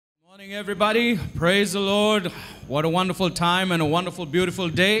Morning, everybody. Praise the Lord. What a wonderful time and a wonderful, beautiful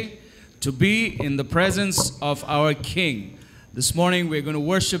day to be in the presence of our King. This morning, we're going to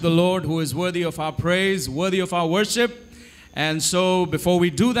worship the Lord, who is worthy of our praise, worthy of our worship. And so, before we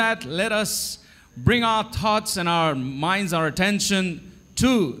do that, let us bring our thoughts and our minds, our attention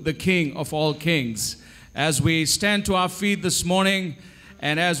to the King of all kings. As we stand to our feet this morning,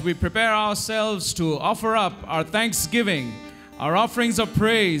 and as we prepare ourselves to offer up our thanksgiving, our offerings of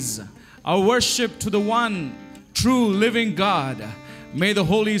praise, our worship to the one true living God, may the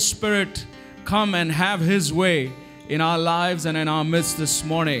Holy Spirit come and have His way in our lives and in our midst this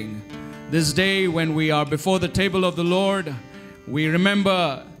morning. This day when we are before the table of the Lord, we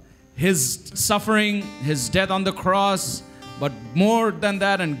remember His suffering, His death on the cross, but more than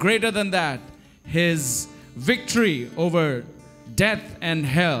that and greater than that, His victory over death and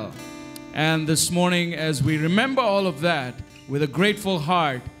hell. And this morning, as we remember all of that, with a grateful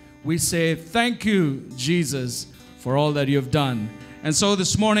heart, we say, thank you, Jesus, for all that you've done. And so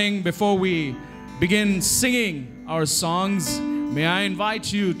this morning, before we begin singing our songs, may I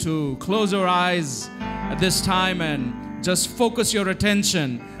invite you to close your eyes at this time and just focus your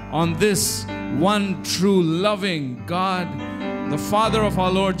attention on this one true loving God, the Father of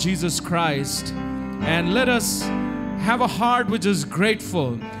our Lord Jesus Christ. And let us have a heart which is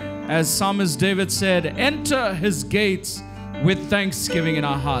grateful. As Psalmist David said, enter His gates with thanksgiving in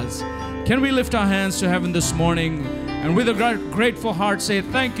our hearts. Can we lift our hands to heaven this morning and with a grateful heart say,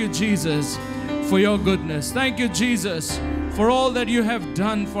 thank you, Jesus, for your goodness. Thank you, Jesus, for all that you have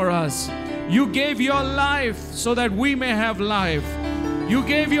done for us. You gave your life so that we may have life. You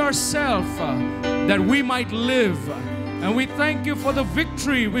gave yourself that we might live. And we thank you for the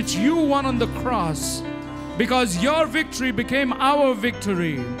victory which you won on the cross, because your victory became our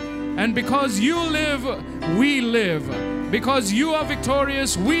victory. And because you live, we live. Because you are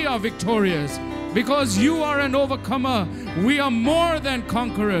victorious, we are victorious. Because you are an overcomer, we are more than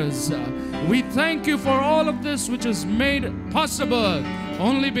conquerors. We thank you for all of this which is made possible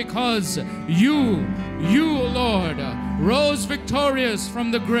only because you, Lord, rose victorious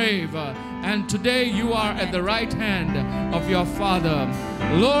from the grave. And today you are at the right hand of your Father.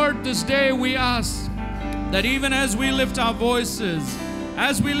 Lord, this day we ask that even as we lift our voices,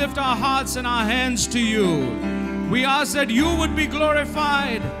 as we lift our hearts and our hands to you, we ask that you would be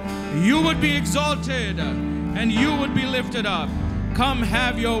glorified, you would be exalted, and you would be lifted up. Come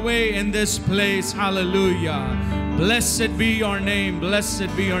have your way in this place. Hallelujah. Blessed be your name.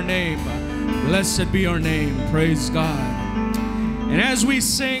 Blessed be your name. Blessed be your name. Praise God. And as we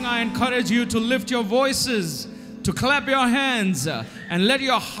sing, I encourage you to lift your voices, to clap your hands, and let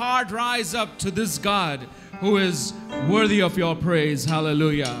your heart rise up to this God who is worthy of your praise.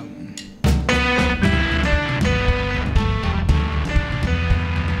 Hallelujah.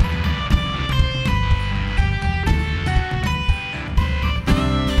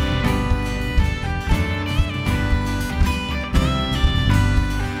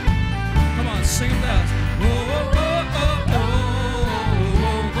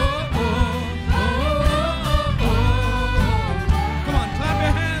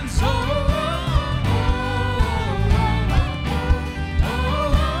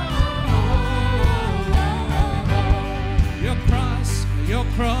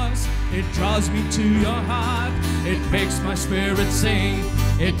 It draws me to your heart. It makes my spirit sing.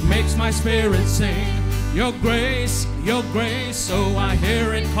 It makes my spirit sing. Your grace, so I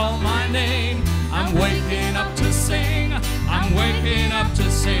hear it call my name. I'm waking up to sing. I'm waking up to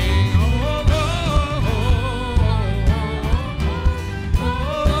sing. Oh, oh,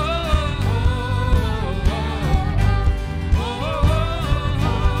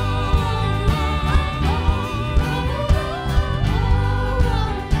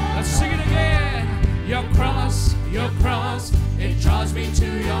 your cross, it draws me to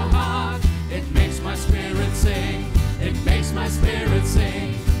your heart. It makes my spirit sing. It makes my spirit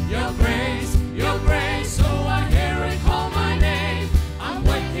sing. Your grace, so I hear it call my name. I'm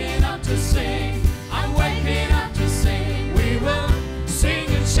waking up to sing. I'm waking up to sing. We will sing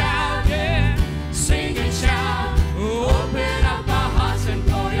and shout, yeah. Sing and shout. Open up our hearts and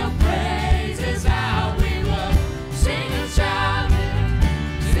pour your praises out. We will sing and shout,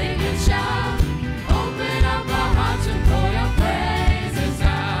 yeah. Sing and shout.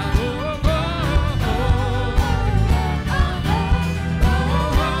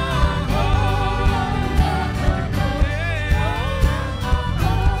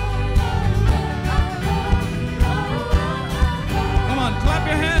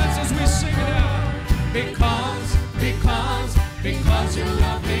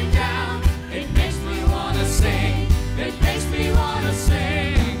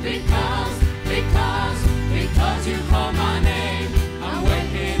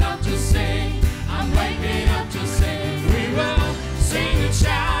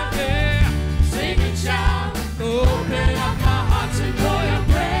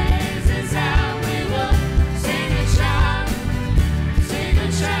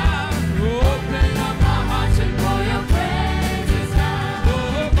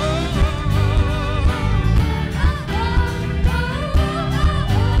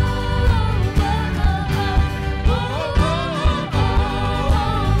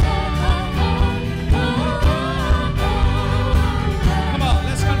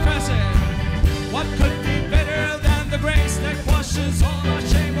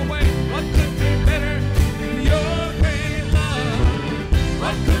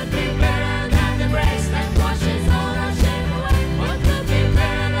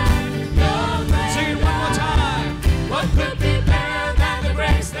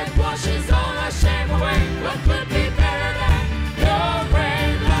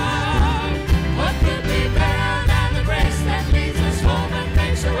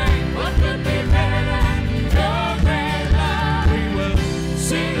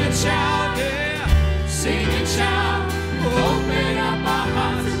 shout, yeah. Sing and shout. Open up our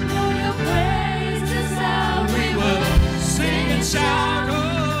hearts and pour your praises out. We will sing and shout,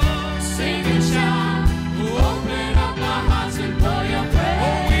 oh, sing and shout. Open up our hearts and pour your praise.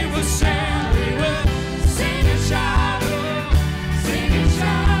 Oh, we will sing and shout, oh, sing and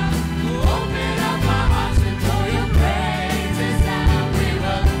shout. Open up our hearts and pour your praises out. We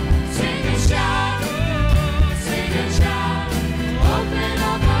will sing and shout, oh, sing and shout. Open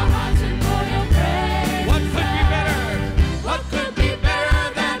up our hearts and pour your praise. What could be better? What could be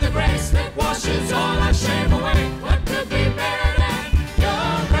better than the grace that washes all our shame away? What could be better than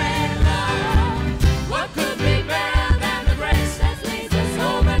your great love? What could be better than the grace that leads us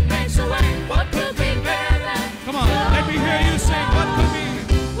home and makes a way? What could be better than? Come on, let me hear you sing. What could be?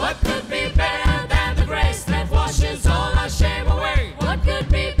 What could be better than the grace that washes all our shame away? What could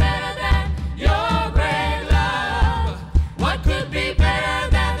be better than your great love? What could be better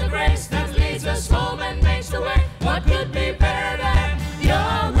than the grace that leads us home and makes the way? What could be better than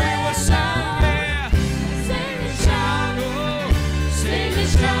your great love? Sing and shout, oh, sing and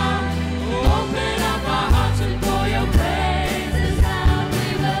shout. Open up our hearts and pour your praises out. We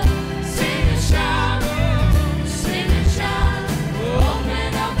will sing and shout, oh, sing and shout.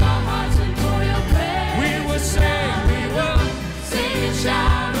 Open up our hearts and pour your praise. We will sing and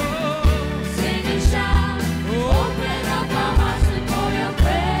shout, oh, sing and shout. Open up our hearts and pour your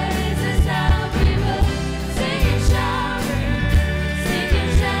praises out. We will sing and shout,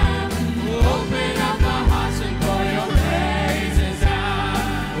 open up our hearts and pour your praises out.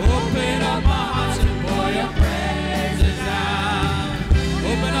 Open up our hearts and pour your praises out.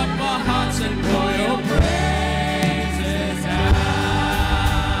 Open up our hearts and pour your praises out.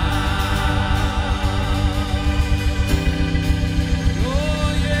 Oh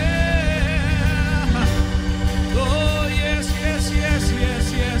yeah. Oh yes, yes, yes, yes,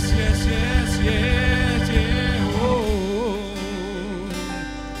 yes, yes, yes, yes, yeah. Oh.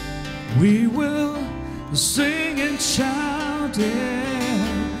 We will sing and shout,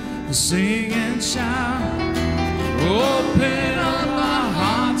 yeah. Sing and shout. Open up our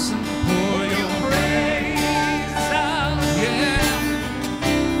hearts and pour your praise out,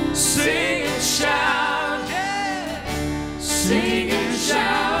 yeah. Sing and shout, yeah. Sing and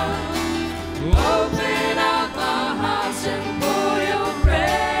shout. Open up our hearts and pour your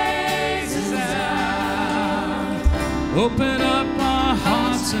praises out. Open up our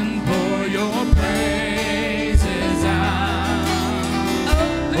hearts and pour your praises out.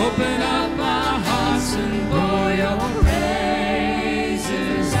 Open up our hearts and pour your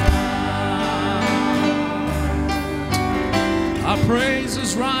praises out. Our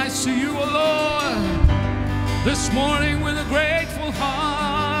praises rise to you, O Lord. This morning with a grateful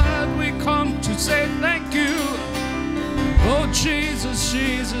heart we come to say thank you. Oh Jesus,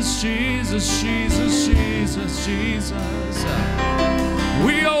 Jesus, Jesus, Jesus, Jesus, Jesus.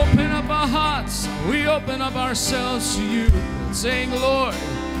 We open up our hearts, we open up ourselves to you, saying, Lord,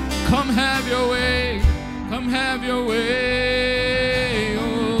 come have your way, come have your way,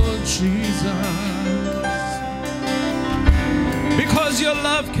 oh Jesus. Because your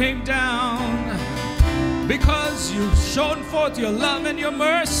love came down, because you've shown forth your love and your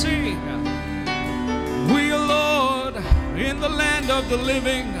mercy, we, Lord, in the land of the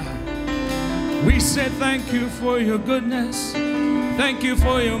living, we say thank you for your goodness, thank you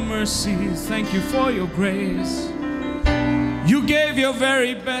for your mercy, thank you for your grace. You gave your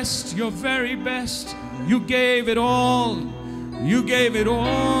very best, your very best. You gave it all. You gave it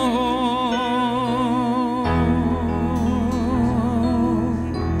all.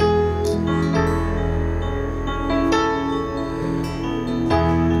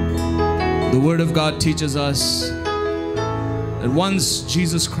 The Word of God teaches us that once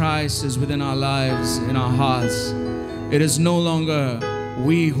Jesus Christ is within our lives, in our hearts, it is no longer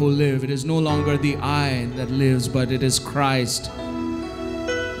we who live. It is no longer the I that lives, but it is Christ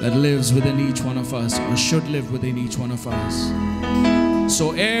that lives within each one of us, or should live within each one of us.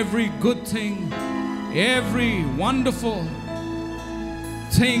 So every good thing, every wonderful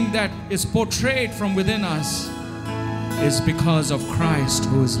thing that is portrayed from within us is because of Christ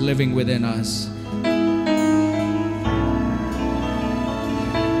who is living within us.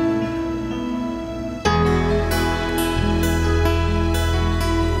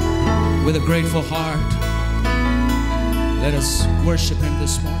 With a grateful heart, let us worship Him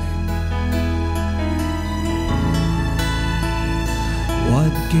this morning.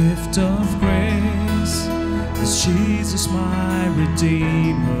 What gift of grace is Jesus my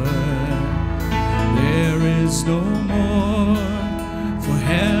Redeemer? There is no more for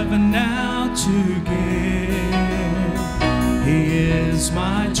heaven now to give. He is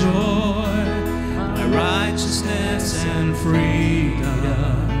my joy, my righteousness and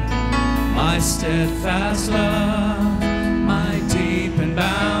freedom, my steadfast love, my deep and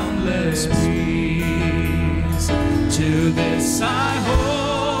boundless peace. To this I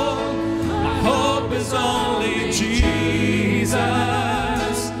hold, my hope is only Jesus,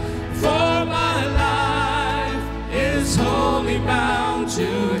 for my life is wholly bound to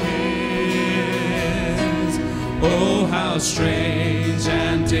His. Oh, how strange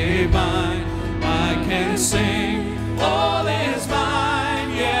and divine, I can sing, all is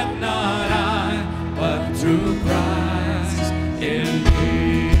mine, yet not I, but through Christ in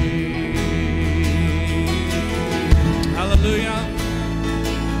me. Hallelujah.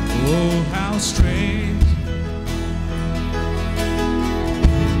 Oh, how strange.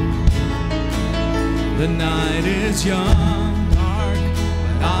 The night is young, dark,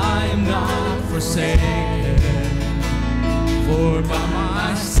 but I am not forsaken. For by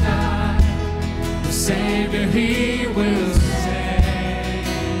my side, the Savior He will stay.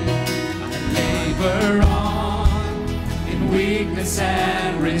 I labor on in weakness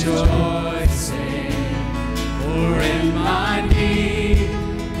and rejoicing, for in my need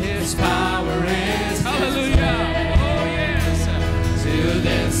His power is. Hallelujah. Oh yes. To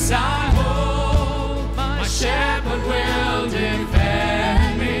this I hold, my shepherd will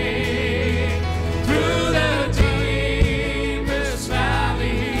defend me. Through the deepest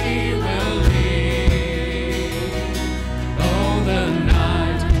valley He will lead. Oh, the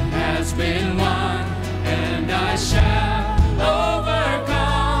night has been won, and I shall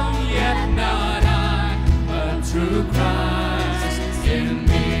overcome, yet not I, but through Christ in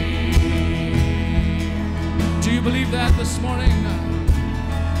me. Do you believe that this morning?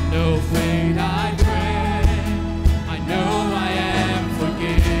 No fate I dread, I know I am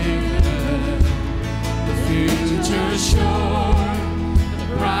forgiven. The future sure, the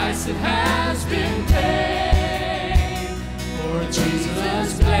price it has been paid. For Jesus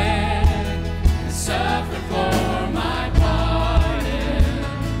bled and suffered for my pardon,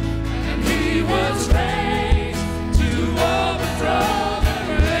 and He was raised to overthrow the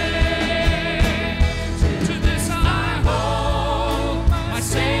grave. To this I hold, my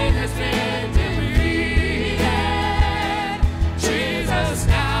sin has been defeated. Jesus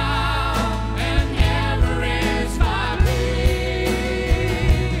now and ever is my plea.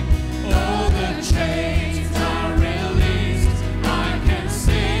 Oh, the chains are released, I can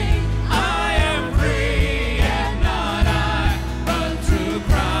sing, I am free, and not I, but through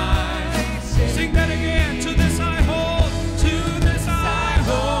Christ. Sing that again. To this I hold, to this I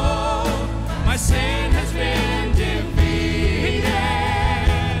hold, my sin has been defeated.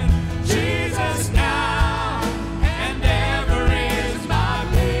 Jesus now and ever is my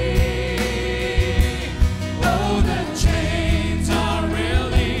plea. Oh, the chains are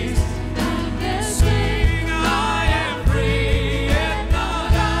released, and they sing, I am free, and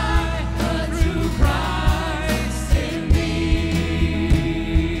not I, but through Christ in me.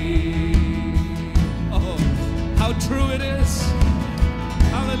 Oh, how true it is.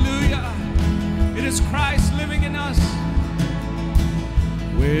 Hallelujah. It is Christ living in us.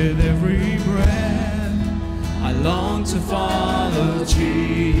 With every breath, I long to follow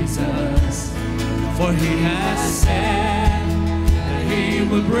Jesus, for He has said that He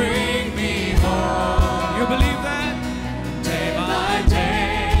will bring me home. You believe that? Day by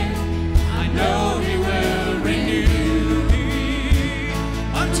day, I know He will renew me,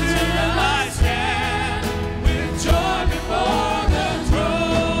 until I stand with joy before the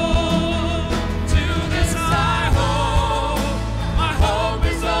throne. To this I hold, my hope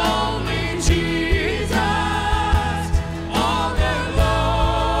is only Jesus. All the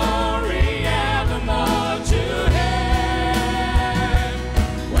glory evermore to Him.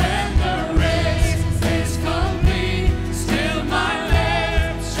 When the race is complete, still my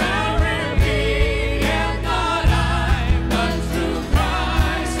lips shall repeat, and not I, but through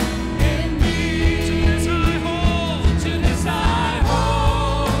Christ in me. To this I hold, to this I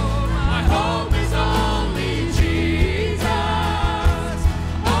hold, my hope is only Jesus.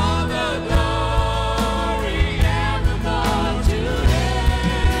 All the glory evermore to Him.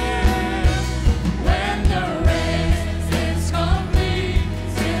 When the race is complete,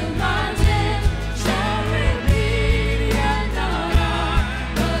 still my lips shall repeat, and not I,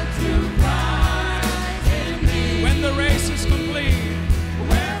 but through Christ in me. When the race is complete,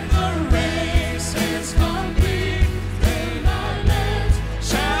 when the race is complete, then my lips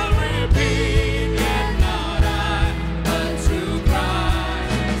shall repeat, and not I, but through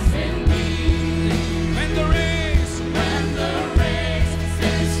Christ in me. When the race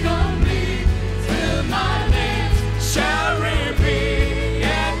is complete, till my lips shall repeat.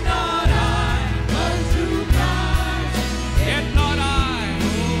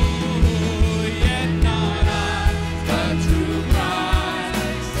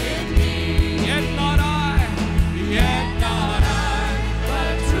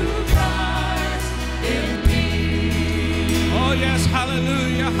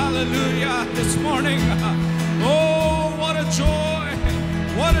 hallelujah, this morning. Oh, what a joy,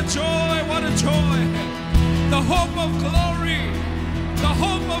 what a joy, what a joy. The hope of glory, the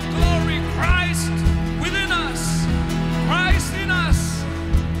hope of glory, Christ within us, Christ in us.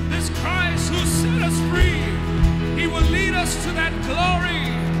 This Christ who set us free, He will lead us to that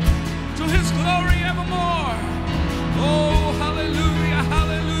glory, to His glory evermore. Oh, hallelujah,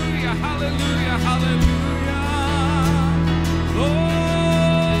 hallelujah, hallelujah, hallelujah.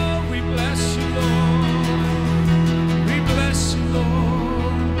 Oh, we bless you, Lord. We bless you,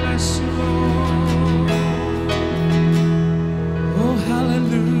 Lord. Bless you, Lord. Oh,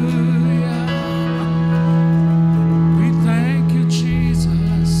 hallelujah. We thank you,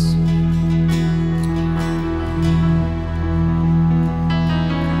 Jesus.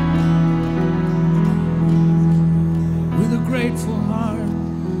 With a grateful heart,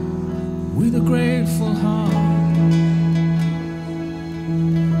 with a grateful heart.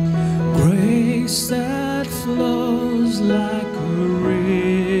 Grace that flows like a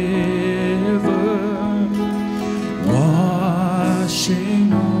river,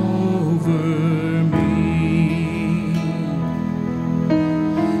 washing over me.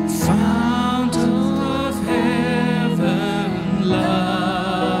 Fount of heaven,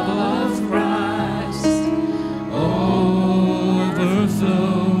 love of Christ,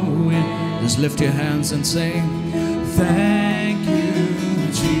 overflowing. Just lift your hands and sing, thank you,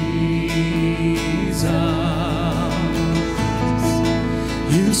 Jesus.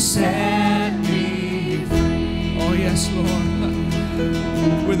 You set me free. Oh yes, Lord.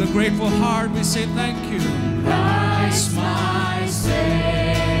 With a grateful heart we say thank you. Christ my Savior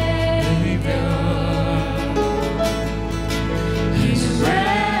has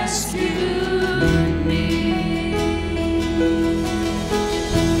rescued me.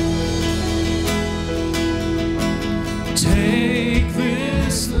 Take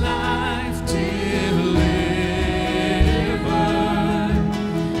this life delivered,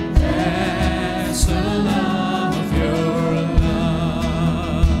 vessel of your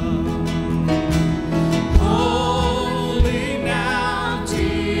love, holy now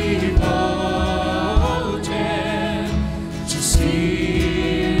devoted to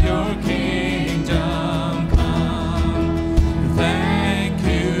see your kingdom come. Thank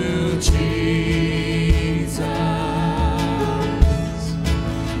you, Jesus.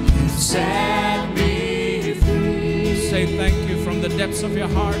 Set me free. Say thank you from the depths of your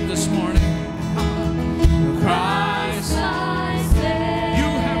heart this morning. Christ, you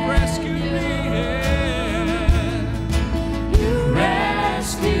have rescued me. You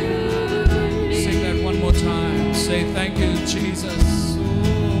rescued me. Sing that one more time. Say thank you, Jesus.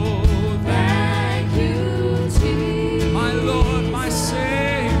 Oh, thank you, Jesus. My Lord, my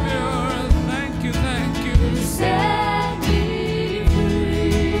Savior. Thank you, thank you. Set me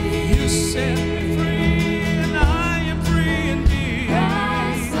free. You set me free, and I am free indeed.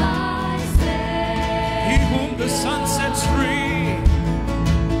 Christ, my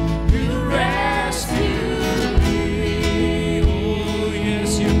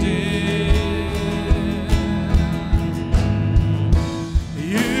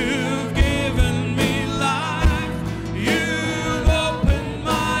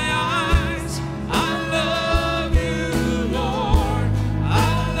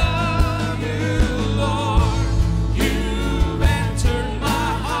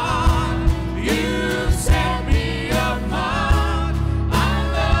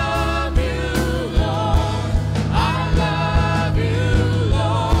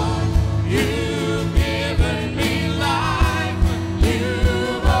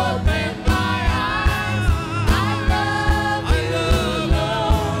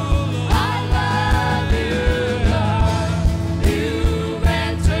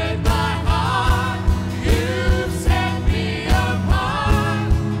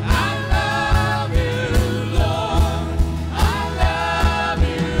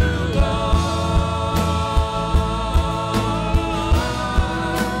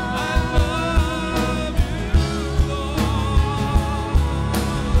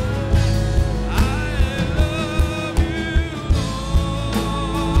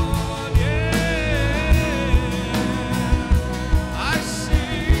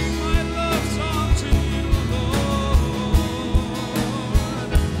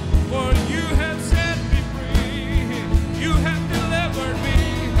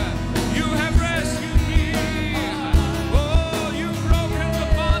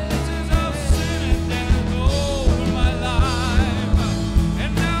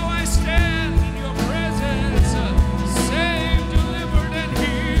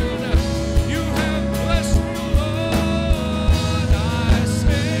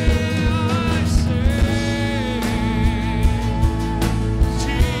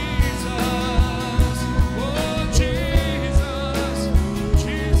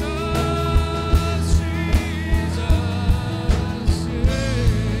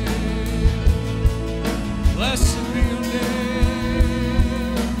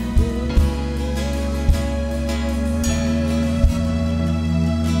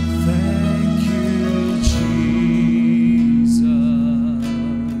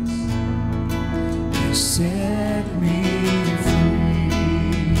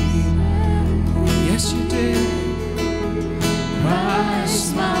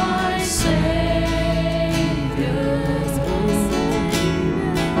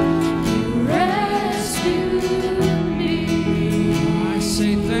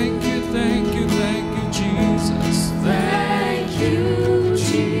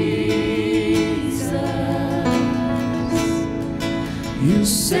Jesus, you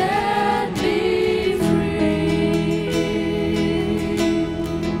set me free.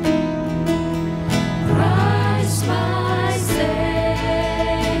 Christ my Savior,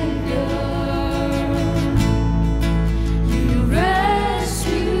 you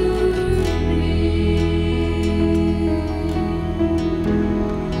rescued me.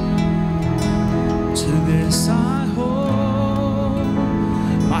 To this I hope,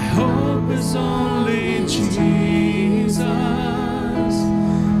 my hope is only Jesus.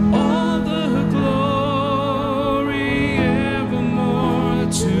 All the glory evermore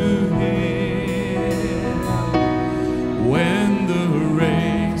to Him. When the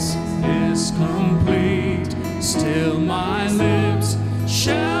race is complete, still my lips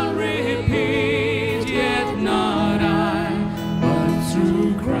shall repeat, yet not I, but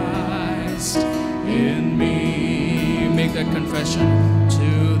through Christ in me. Make that confession.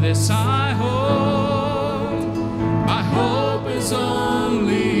 To this I hope, my hope is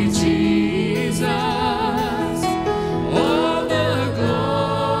only Jesus. All the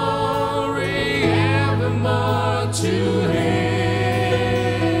glory evermore to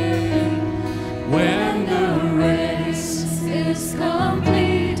Him. When the race Is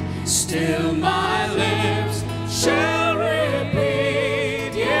complete, still my lips shall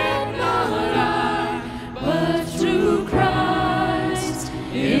repeat, yet not I, but through Christ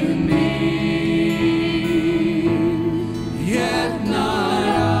in me. yet not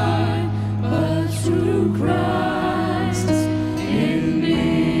I. But through Christ in me.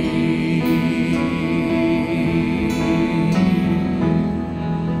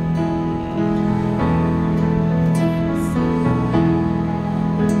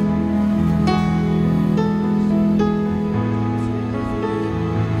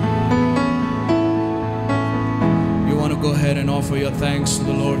 You want to go ahead and offer your thanks to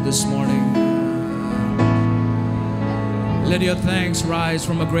the Lord this morning. Let your thanks rise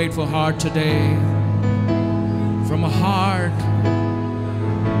from a grateful heart today, from a heart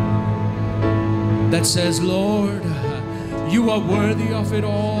that says, Lord, you are worthy of it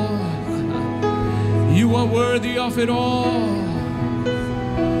all. You are worthy of it all.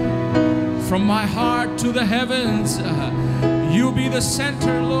 From my heart to the heavens, you be the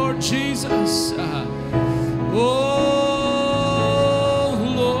center, Lord Jesus. Oh,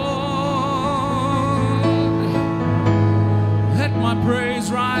 Lord, let my praise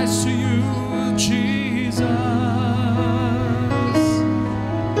rise to you, Jesus.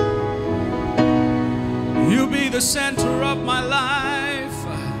 You be the center of my life,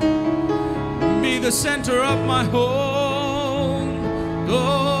 be the center of my home.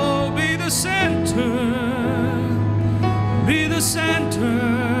 Oh, be the center, be the center.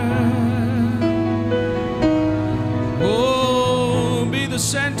 Oh, be the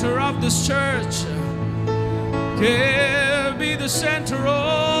center of this church. Yeah, be the center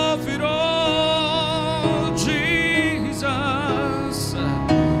of it all, Jesus,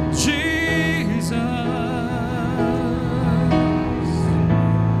 Jesus.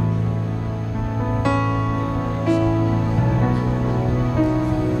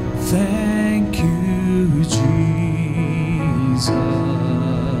 Thank you, Jesus.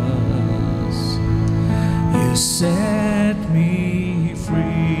 You set me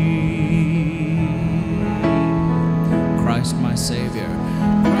free. Christ my Savior.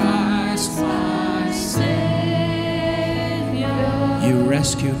 Christ my Savior, You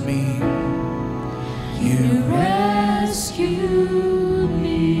rescued me. You rescued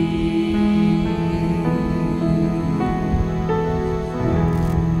me.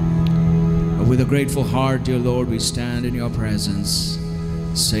 With a grateful heart, dear Lord, we stand in your presence,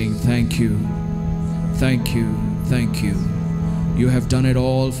 saying thank you, thank you, thank you. You have done it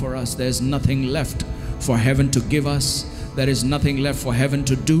all for us. There's nothing left for heaven to give us. There is nothing left for heaven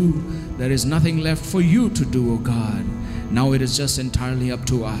to do. There is nothing left for you to do, O God. Now it is just entirely up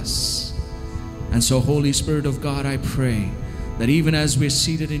to us. And so, Holy Spirit of God, I pray that even as we're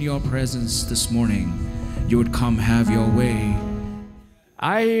seated in your presence this morning, you would come have your way.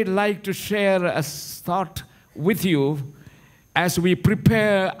 I'd like to share a thought with you as we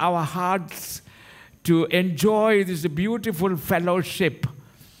prepare our hearts to enjoy this beautiful fellowship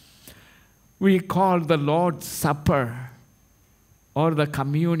we call the Lord's Supper, or the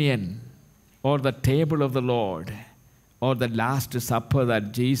communion, or the table of the Lord, or the Last Supper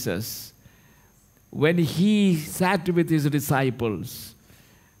that Jesus, when he sat with his disciples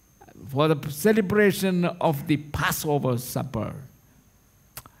for the celebration of the Passover supper.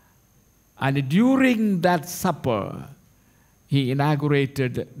 And during that supper, he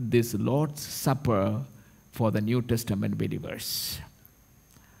inaugurated this Lord's Supper for the New Testament believers.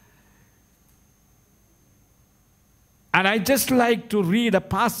 And I just like to read a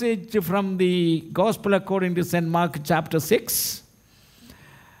passage from the Gospel according to St. Mark chapter 6.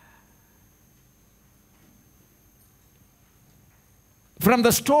 From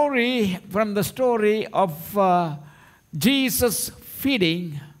the story of Jesus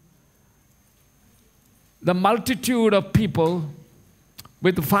feeding the multitude of people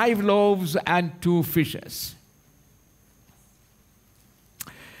with 5 loaves and 2 fishes.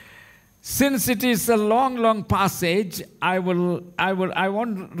 Since it is a long passage, I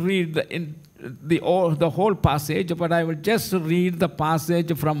won't read the whole passage, but I will just read the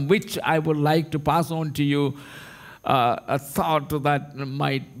passage from which I would like to pass on to you a thought that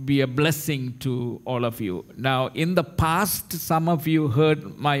might be a blessing to all of you. Now, in the past, some of you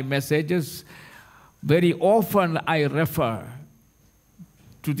heard my messages. Very often I refer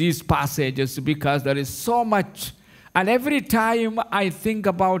to these passages because there is so much, and every time I think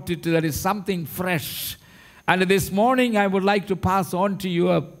about it, there is something fresh. And this morning I would like to pass on to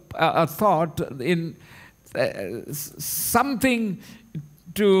you a thought in something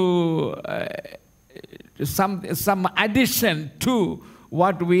to some addition to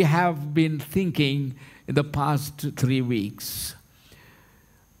what we have been thinking in the past 3 weeks.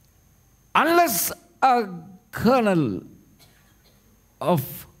 Unless a kernel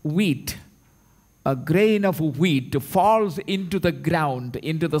of wheat, a grain of wheat falls into the ground,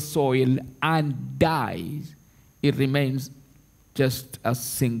 into the soil and dies, it remains just a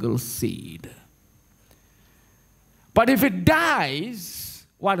single seed. But if it dies,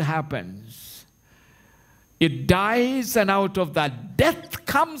 what happens? It dies, and out of that death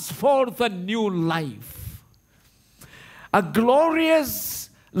comes forth a new life. A glorious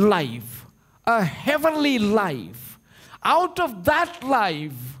life, a heavenly life. Out of that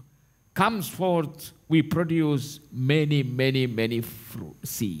life comes forth, we produce many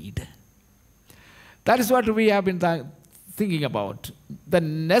seed. That is what we have been thinking about. The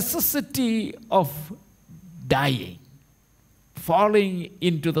necessity of dying, falling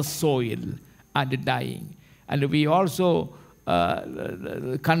into the soil and dying. And we also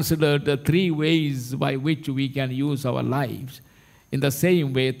considered the 3 ways by which we can use our lives. In the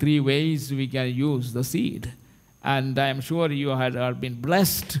same way, 3 ways we can use the seed. And I am sure you have been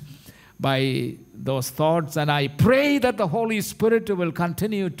blessed by those thoughts. And I pray that the Holy Spirit will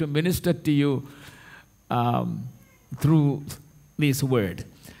continue to minister to you through this word.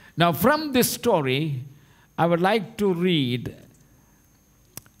 Now, from this story, I would like to read.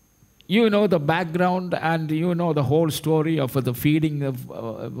 You know the background and you know the whole story of the feeding of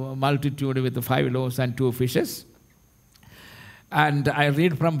a multitude with the 5 loaves and 2 fishes. And I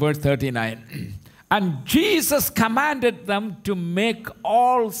read from verse 39. And Jesus commanded them to make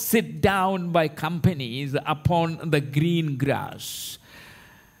all sit down by companies upon the green grass.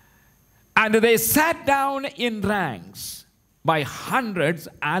 And they sat down in ranks by hundreds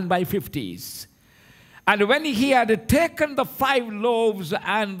and by 50s. And when he had taken the 5 loaves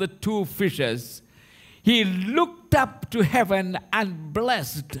and the 2 fishes, he looked up to heaven and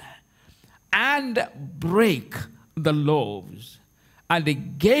blessed and brake the loaves. And he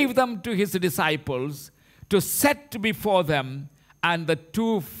gave them to his disciples to set before them, and the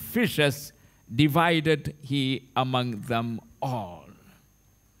 2 fishes divided he among them all.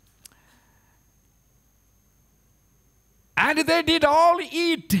 And they did all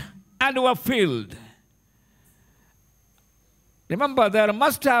eat and were filled. Remember, there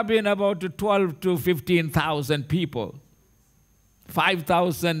must have been about 12 to 15,000 people.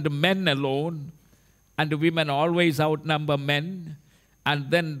 5,000 men alone, and women always outnumber men.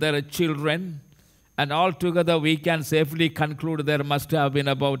 And then there are children, and altogether we can safely conclude there must have been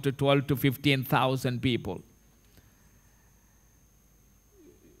about 12 to 15,000 people.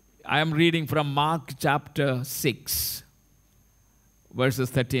 I am reading from Mark chapter 6, verses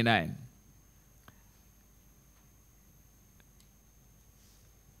 39.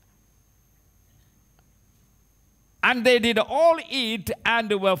 And they did all eat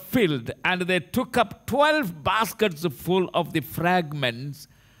and were filled, and they took up 12 baskets full of the fragments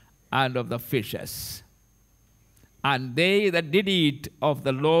and of the fishes. And they that did eat of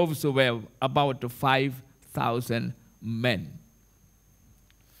the loaves were about 5,000 men.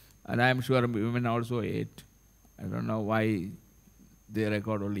 And I am sure women also ate. I don't know why they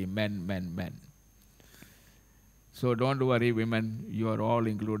record only men. So don't worry, women, you are all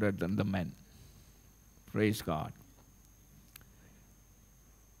included in the men. Praise God.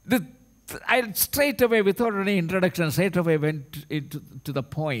 I straight away, without any introduction, straight away went to the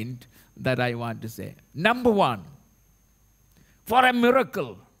point that I want to say. Number 1, for a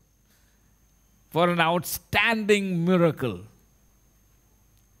miracle, for an outstanding miracle,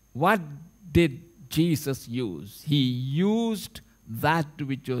 what did Jesus used? He used that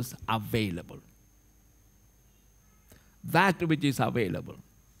which was available. That which is available.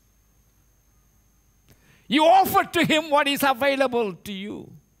 You offer to him what is available to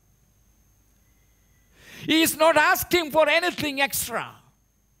you. He is not asking for anything extra.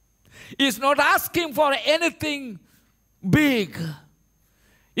 He is not asking for anything big.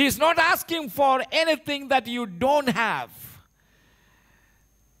 He is not asking for anything that you don't have.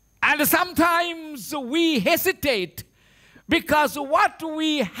 And sometimes we hesitate because what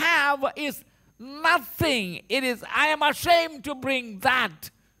we have is nothing. It is, I am ashamed to bring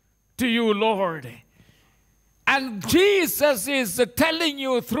that to you, Lord. And Jesus is telling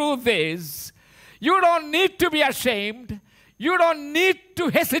you through this, you don't need to be ashamed. You don't need to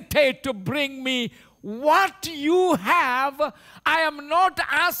hesitate to bring me what you have. I am not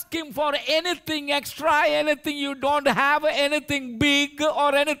asking for anything extra, anything you don't have, anything big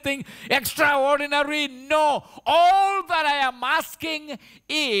or anything extraordinary. No, all that I am asking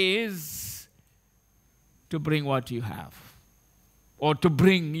is to bring what you have, or to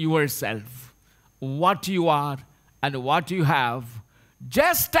bring yourself, what you are and what you have,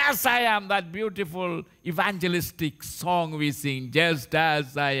 just as I am. That beautiful evangelistic song we sing, just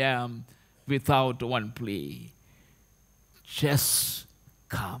as I am, without one plea. Just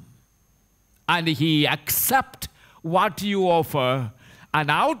come. And he accepts what you offer, and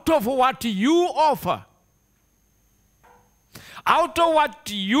out of what you offer, out of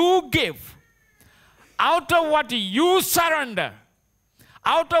what you give, out of what you surrender,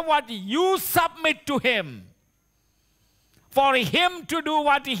 out of what you submit to him, for him to do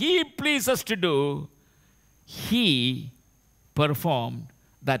what he pleases to do, he performed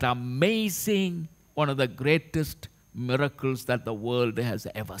that amazing, one of the greatest miracles that the world has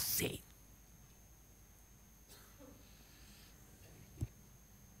ever seen.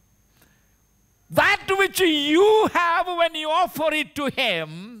 That which you have, when you offer it to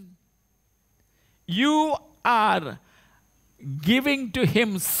him, you are giving to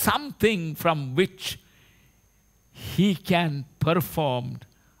him something from which he can perform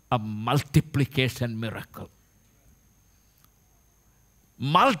a multiplication miracle.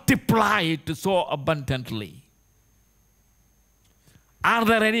 Multiply it so abundantly. Are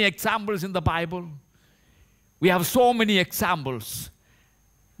there any examples in the Bible? We have so many examples.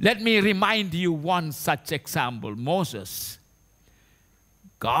 Let me remind you one such example. Moses.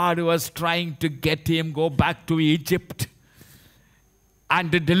 God was trying to get him go back to Egypt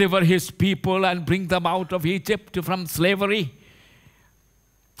and to deliver his people and bring them out of Egypt from slavery.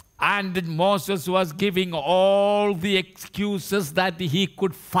 And Moses was giving all the excuses that he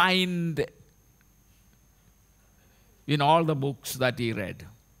could find in all the books that he read,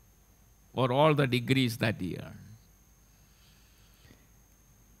 or all the degrees that he earned.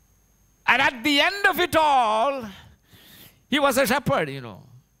 And at the end of it all, he was a shepherd, you know.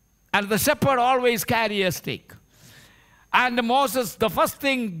 And the shepherd always carry a stick. And Moses, the first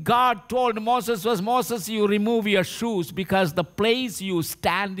thing God told Moses was, Moses, you remove your shoes because the place you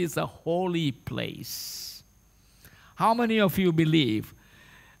stand is a holy place. How many of you believe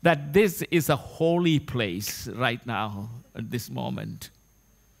that this is a holy place right now, at this moment?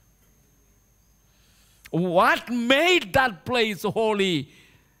 What made that place holy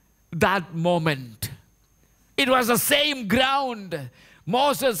that moment? It was the same ground.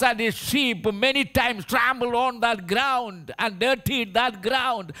 Moses and his sheep many times trampled on that ground and dirtied that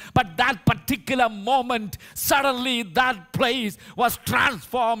ground. But that particular moment, suddenly that place was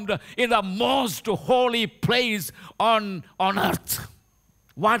transformed in the most holy place on earth.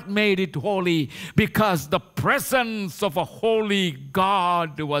 What made it holy? Because the presence of a holy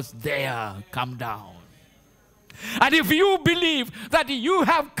God was there, come down. And if you believe that you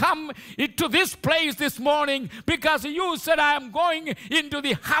have come into this place this morning because you said, I am going into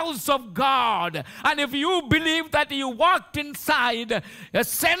the house of God. And if you believe that you walked inside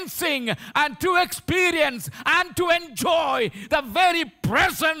sensing and to experience and to enjoy the very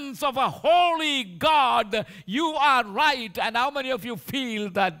presence of a holy God, you are right. And how many of you feel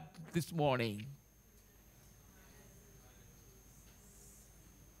that this morning?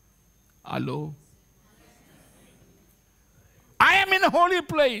 Hello? I am in a holy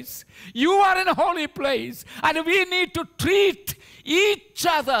place. You are in a holy place. And we need to treat each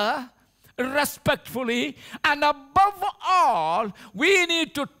other respectfully. And above all, we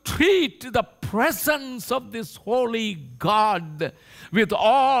need to treat the presence of this holy God with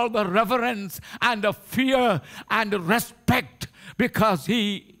all the reverence and the fear and respect, because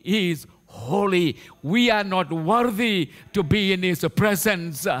he is holy. We are not worthy to be in His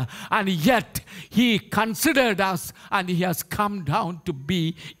presence. And yet, He considered us and He has come down to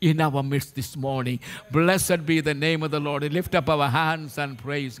be in our midst this morning. Blessed be the name of the Lord. Lift up our hands and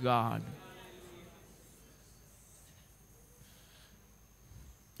praise God.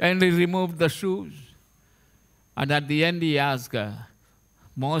 And He removed the shoes. And at the end He asked,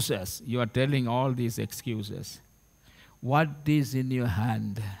 Moses, you are telling all these excuses. What is in your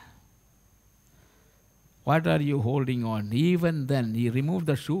hand? What are you holding on? Even then, He removed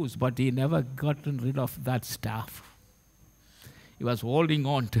the shoes, but He never gotten rid of that staff. He was holding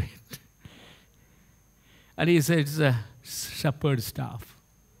on to it. And He said, it's a shepherd's staff.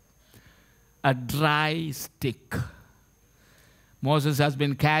 A dry stick. Moses has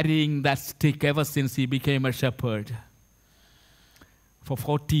been carrying that stick ever since he became a shepherd. For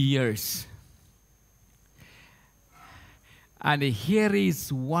 40 years. And here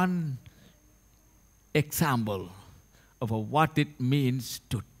is one example of what it means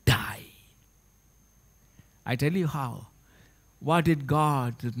to die. I tell you how. What did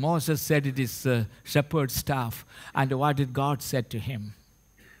God, Moses said it is a shepherd's staff, and what did God said to him?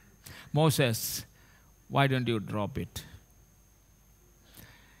 Moses, why don't you drop it?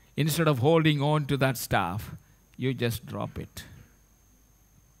 Instead of holding on to that staff, you just drop it.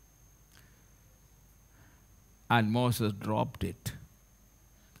 And Moses dropped it.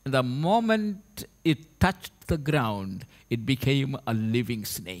 The moment it touched the ground, it became a living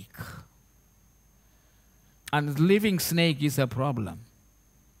snake. And living snake is a problem.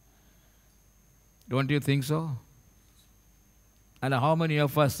 Don't you think so? And how many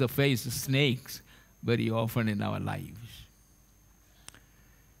of us face snakes very often in our lives?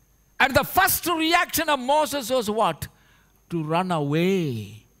 And the first reaction of Moses was what? To run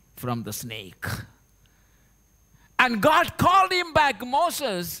away from the snake. And God called him back,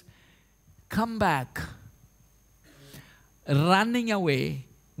 Moses, come back. Running away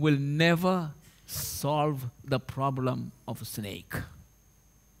will never solve the problem of a snake.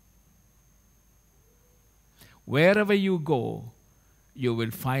 Wherever you go, you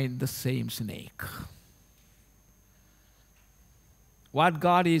will find the same snake. What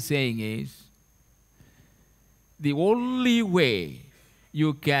God is saying is, the only way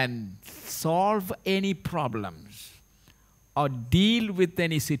you can solve any problems or deal with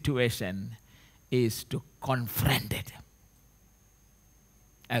any situation is to confront it.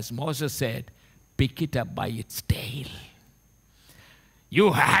 As Moses said, pick it up by its tail.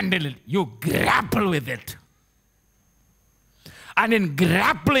 You handle it, you grapple with it. And in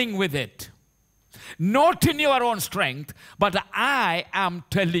grappling with it, not in your own strength, but I am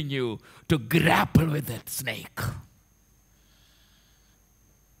telling you to grapple with that snake.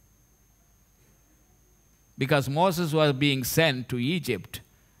 Because Moses was being sent to Egypt.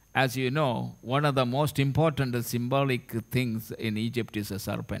 As you know, one of the most important and symbolic things in Egypt is a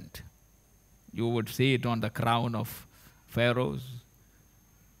serpent. You would see it on the crown of pharaohs.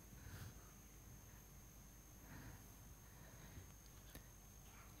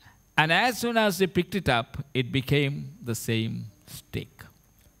 And as soon as they picked it up, it became the same stick.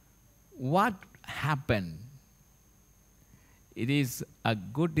 What happened? It is a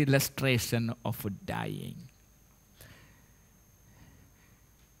good illustration of dying.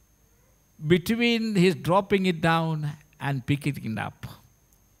 Between his dropping it down and picking it up,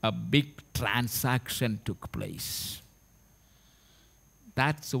 a big transaction took place.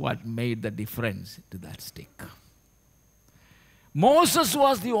 That's what made the difference to that stick. Moses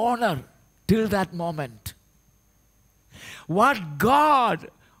was the owner till that moment. What God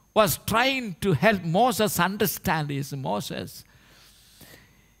was trying to help Moses understand is, Moses,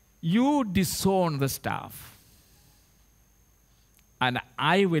 you disown the staff, and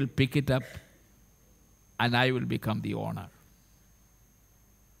I will pick it up, and I will become the owner.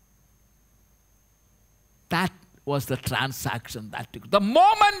 That was the transaction that took. The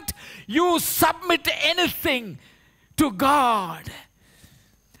moment you submit anything to God,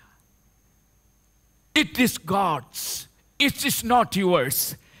 it is God's. It is not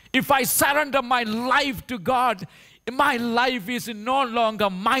yours. If I surrender my life to God, my life is no longer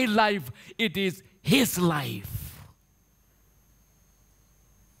my life, it is His life.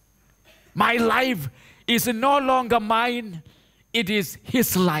 My life is no longer mine, it is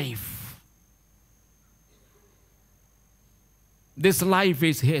His life. This life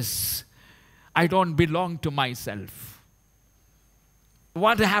is His. I don't belong to myself.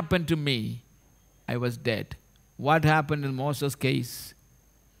 What happened to me? I was dead. What happened in Moses' case?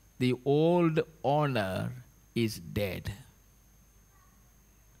 The old owner is dead.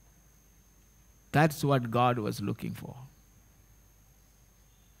 That's what God was looking for.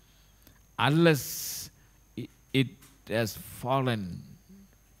 unless it has fallen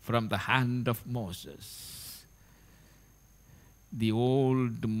from the hand of Moses. The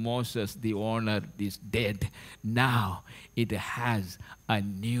old Moses, the owner, is dead. Now it has a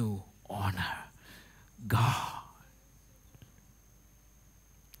new owner, God.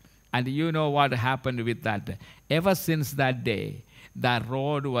 And you know what happened with that? Ever since that day, that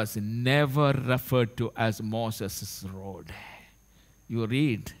road was never referred to as Moses' road. You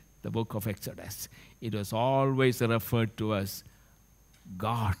read the book of Exodus. It was always referred to as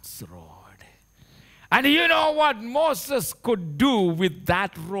God's road. And you know what Moses could do with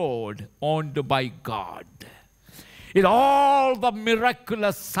that road owned by God? In all the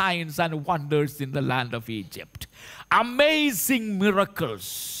miraculous signs and wonders in the land of Egypt. Amazing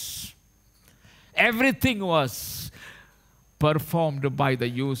miracles. Everything was performed by the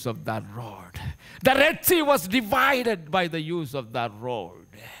use of that road. The Red Sea was divided by the use of that road.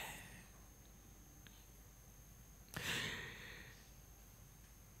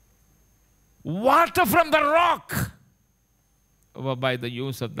 Water from the rock were by the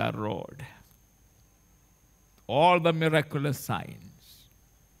use of that road. All the miraculous signs.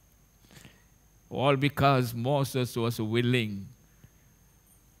 All because Moses was willing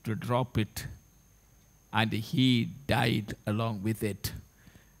to drop it, and he died along with it.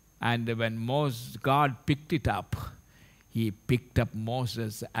 And when God picked it up, he picked up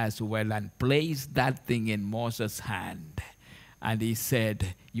Moses as well and placed that thing in Moses' hand. And he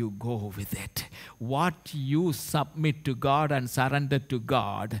said, you go with it. What you submit to God and surrender to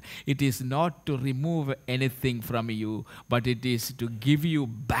God, it is not to remove anything from you, but it is to give you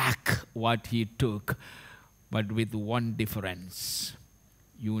back what he took, but with one difference.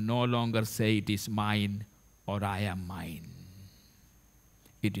 You no longer say it is mine or I am mine.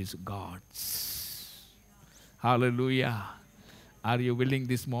 It is God's. Hallelujah. Are you willing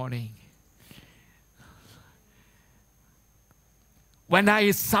this morning? When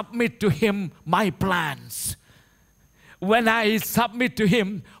I submit to him my plans, when I submit to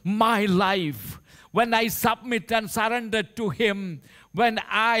him my life, when I submit and surrender to him, when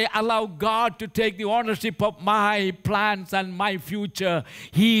I allow God to take the ownership of my plans and my future,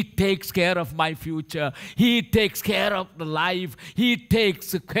 he takes care of my future. He takes care of the life. He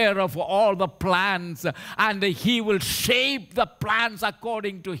takes care of all the plans, and he will shape the plans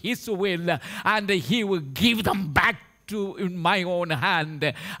according to his will, and he will give them back in my own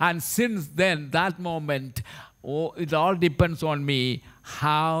hand. And since then, that moment, it all depends on me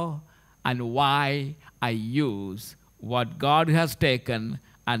how and why I use what God has taken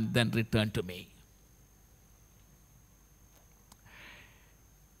and then return to me.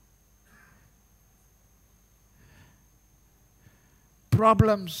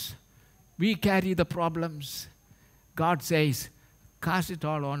 Problems, we carry the problems. God says, cast it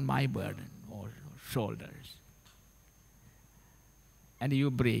all on my burden or shoulders. And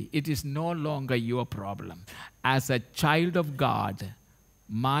you breathe. It is no longer your problem. As a child of God,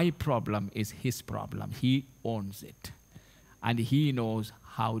 my problem is his problem. He owns it. And he knows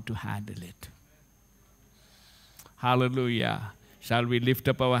how to handle it. Hallelujah. Shall we lift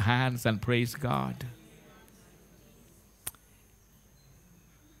up our hands and praise God?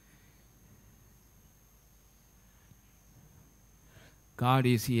 God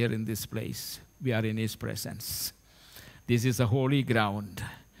is here in this place. We are in his presence. This is a holy ground.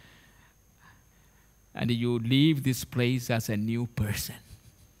 And you leave this place as a new person.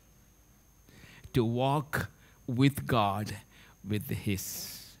 To walk with God, with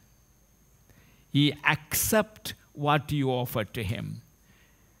his. He accepts what you offer to him.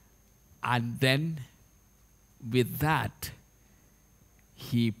 And then, with that,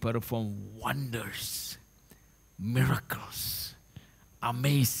 he performs wonders, miracles,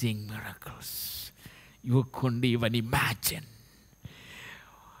 amazing miracles. You couldn't even imagine.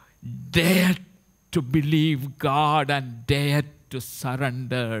 Dare to believe God and dare to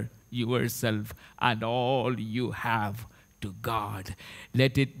surrender yourself and all you have to God.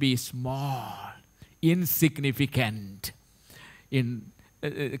 Let it be small, insignificant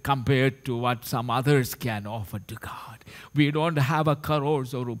compared to what some others can offer to God. We don't have a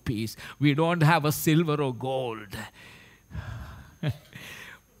crores or rupees. We don't have a silver or gold.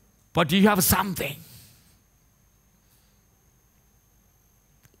 But you have something.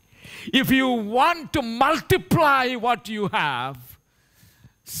 If you want to multiply what you have,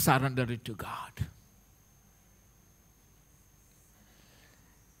 surrender it to God.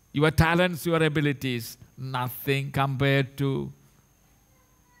 Your talents, your abilities, nothing compared to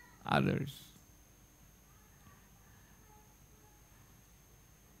others.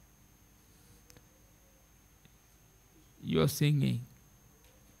 You're singing.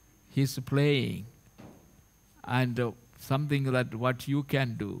 He's playing. And something that what you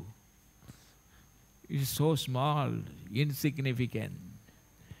can do is so small, insignificant.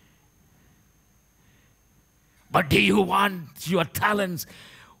 But do you want your talents,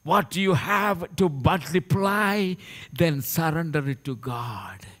 what you have, to multiply? Then surrender it to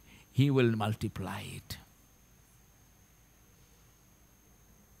God. He will multiply it.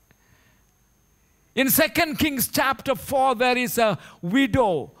 In 2 Kings chapter 4, there is a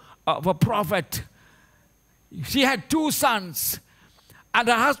widow of a prophet. She had 2 sons. And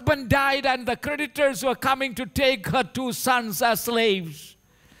her husband died, and the creditors were coming to take her 2 sons as slaves.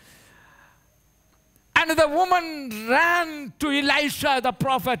 And the woman ran to Elisha, the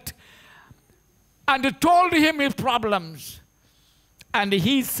prophet, and told him his problems. And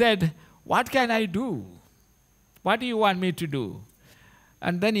he said, "What can I do? What do you want me to do?"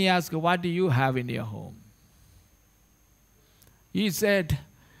 And then he asked, "What do you have in your home?" He said,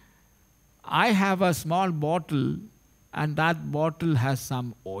 "I have a small bottle, and that bottle has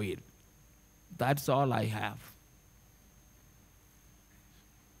some oil. That's all I have."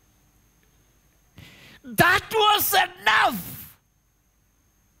 That was enough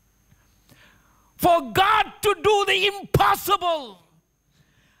for God to do the impossible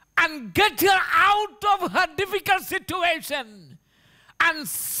and get her out of her difficult situation and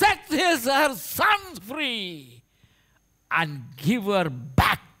set her sons free and give her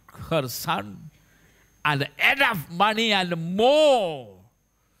back her son and enough money and more.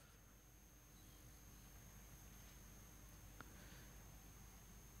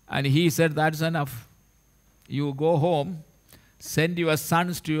 And he said, "That's enough. You go home, send your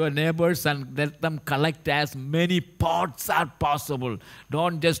sons to your neighbors and let them collect as many pots as possible.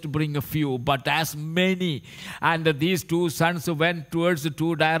 Don't just bring a few, but as many." And these 2 sons went towards the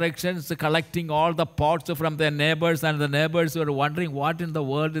 2 directions, collecting all the pots from their neighbors. And the neighbors were wondering, what in the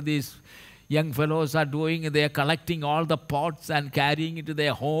world these young fellows are doing? They are collecting all the pots and carrying it to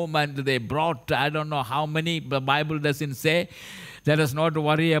their home. And they brought, I don't know how many, the Bible doesn't say. Let us not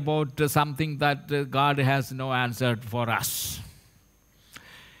worry about something that God has no answer for us.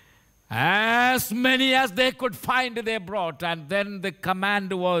 As many as they could find, they brought. And then the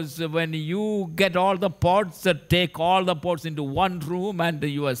command was, when you get all the pots, take all the pots into one room, and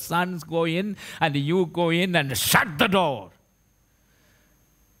your sons go in, and you go in and shut the door.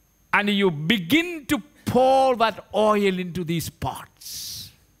 And you begin to pour that oil into these pots.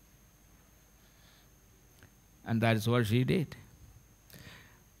 And that's what she did.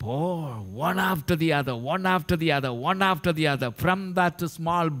 Pour one after the other, one after the other, one after the other. From that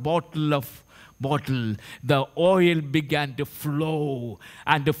small bottle, the oil began to flow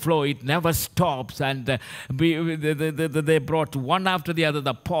and to flow. It never stops. And they brought one after the other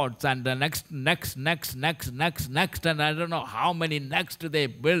the pots, and the next, and I don't know how many next they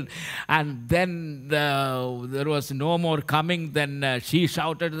built. And then there was no more coming. Then she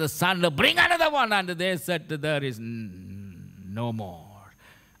shouted to the son, "Bring another one." And they said, "There is no more."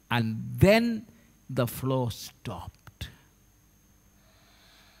 And then the flow stopped.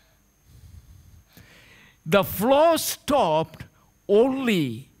 The flow stopped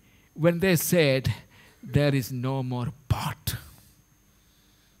only when they said, "There is no more pot."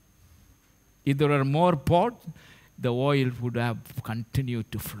 If there were more pots, the oil would have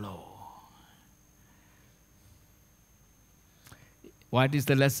continued to flow. What is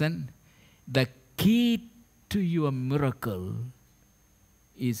the lesson? The key to your miracle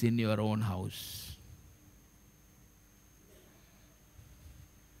is in your own house.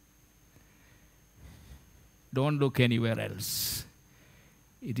 Don't look anywhere else.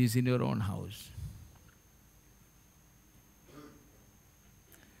 It is in your own house.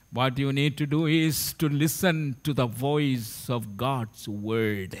 What you need to do is to listen to the voice of God's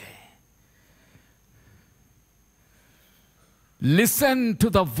word. Listen to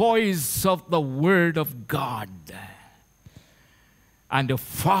the voice of the word of God. And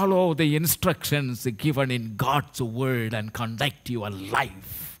follow the instructions given in God's word and conduct your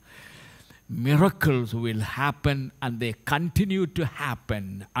life. Miracles will happen, and they continue to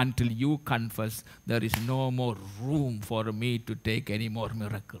happen until you confess, "There is no more room for me to take any more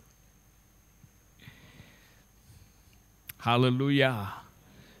miracle." Hallelujah.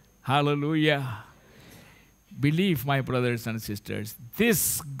 Hallelujah. Believe, my brothers and sisters,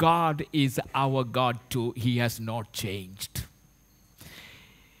 this God is our God too. He has not changed.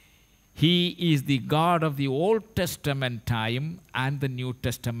 He is the God of the Old Testament time and the New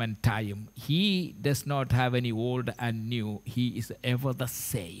Testament time. He does not have any old and new. He is ever the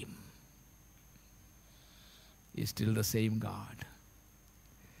same. He is still the same God.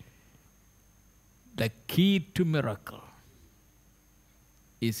 The key to miracle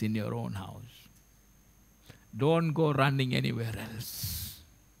is in your own house. Don't go running anywhere else.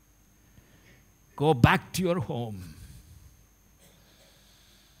 Go back to your home.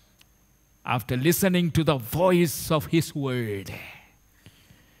 After listening to the voice of His word,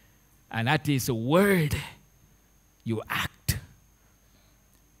 and at His word, you act.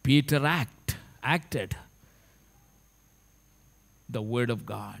 Peter acted the word of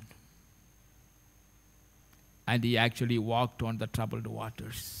God. And he actually walked on the troubled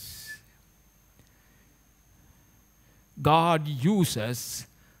waters. God uses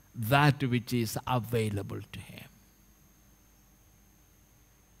that which is available to Him.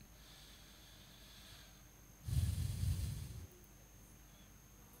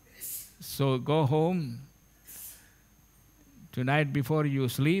 So go home tonight before you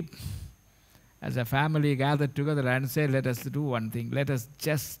sleep, as a family gather together and say, let us do one thing. Let us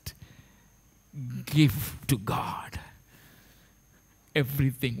just give to God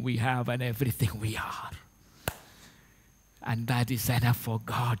everything we have and everything we are. And that is enough for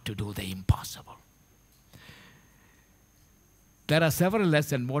God to do the impossible. There are several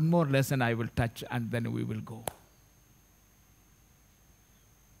lessons. One more lesson I will touch and then we will go.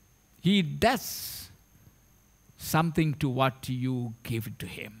 He does something to what you give to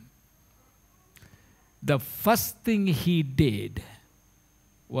Him. The first thing He did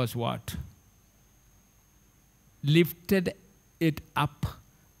was what? Lifted it up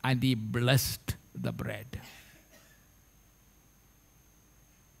and He blessed the bread.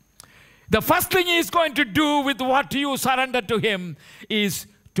 The first thing He is going to do with what you surrender to Him is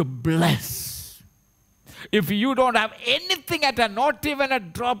to bless. If you don't have anything at all, not even a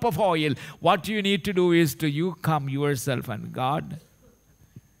drop of oil, what you need to do is to you come yourself and God,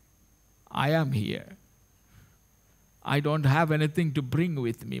 I am here. I don't have anything to bring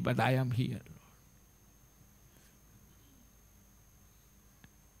with me, but I am here.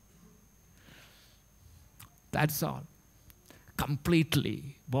 That's all.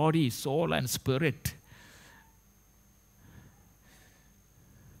 Completely. Body, soul, and spirit.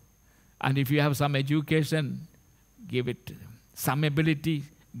 And if you have some education, give it to Him. Some ability,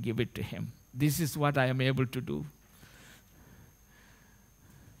 give it to Him. This is what I am able to do.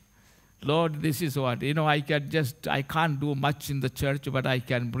 Lord, this is what, I can't do much in the church, but I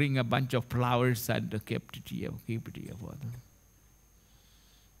can bring a bunch of flowers and keep it here, Father.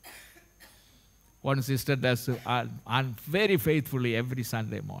 One sister does very faithfully every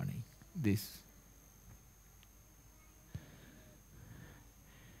Sunday morning this.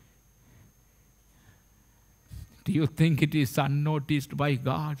 Do you think it is unnoticed by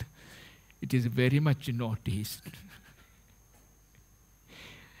God? It is very much noticed.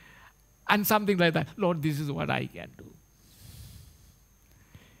 And something like that. Lord, this is what I can do.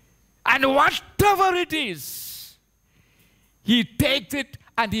 And whatever it is, He takes it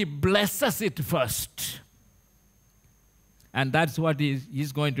and He blesses it first. And that's what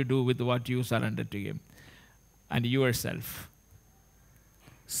He's going to do with what you surrender to Him. And yourself.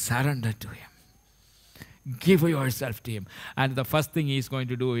 Surrender to Him. Give yourself to Him. And the first thing He's going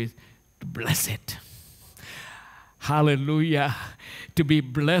to do is to bless it. Hallelujah. To be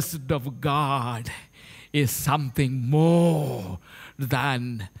blessed of God is something more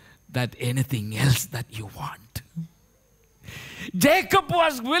than that anything else that you want. Jacob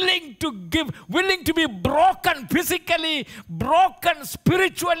was willing to give, willing to be broken physically, broken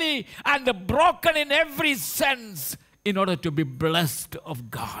spiritually, and broken in every sense in order to be blessed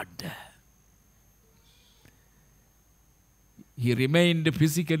of God. He remained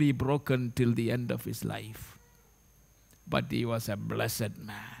physically broken till the end of his life. But he was a blessed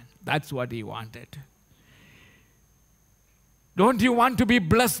man. That's what he wanted. Don't you want to be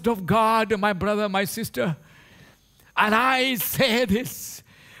blessed of God, my brother, my sister? And I say this,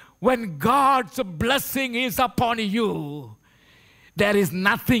 when God's blessing is upon you, there is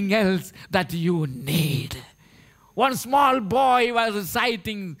nothing else that you need. One small boy was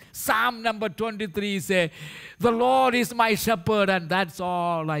reciting Psalm number 23, say, the Lord is my shepherd and that's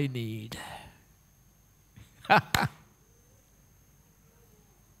all I need.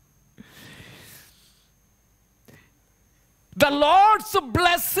 The Lord's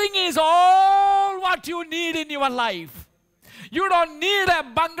blessing is all what you need in your life. You don't need a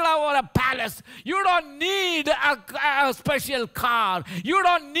bungalow or a palace. You don't need a special car. You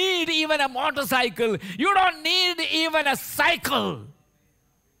don't need even a motorcycle. You don't need even a cycle.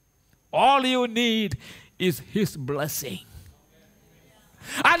 All you need is His blessing.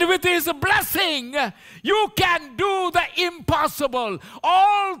 And with His blessing, you can do the impossible.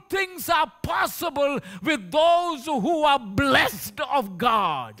 All things are possible with those who are blessed of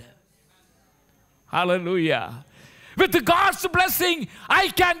God. Hallelujah. With God's blessing, I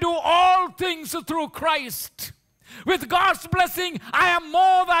can do all things through Christ. With God's blessing, I am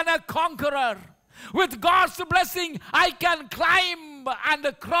more than a conqueror. With God's blessing, I can climb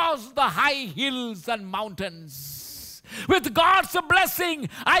and cross the high hills and mountains. With God's blessing,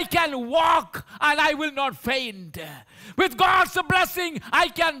 I can walk and I will not faint. With God's blessing, I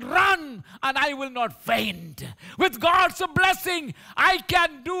can run and I will not faint. With God's blessing, I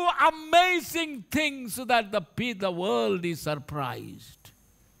can do amazing things so that the world is surprised.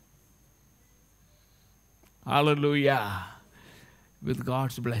 Hallelujah. With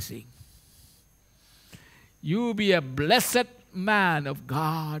God's blessing. You be a blessed man of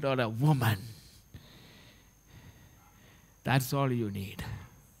God or a woman. That's all you need.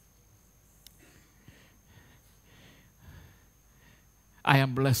 I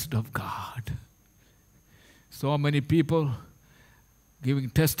am blessed of God. So many people giving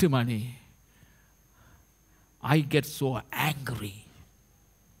testimony. I get so angry.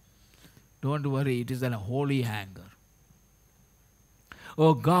 Don't worry, it is a holy anger.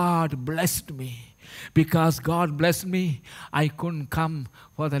 Oh, God blessed me. Because God blessed me, I couldn't come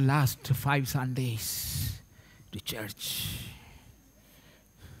for the last 5 Sundays to church.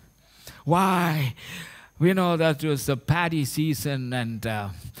 Why? We know that it was a paddy season and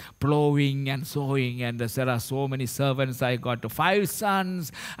plowing and sowing, and there are so many servants. I got 5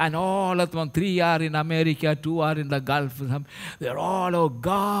 sons, and all of them, 3 are in America, 2 are in the Gulf. They're all, oh,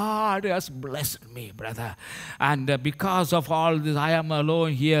 God has blessed me, brother. And because of all this, I am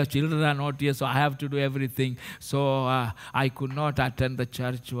alone here. Children are not here, so I have to do everything. So I could not attend the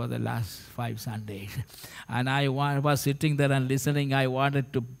church for the last 5 Sundays. And I was sitting there and listening. I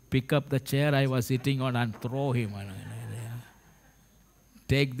wanted to pick up the chair I was sitting on and throw him.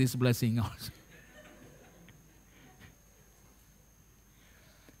 Take this blessing also.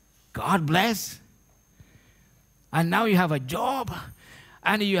 God bless. And now you have a job,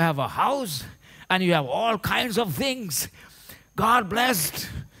 and you have a house, and you have all kinds of things. God blessed.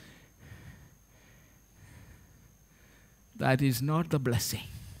 That is not the blessing.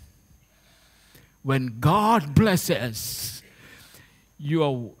 When God blesses,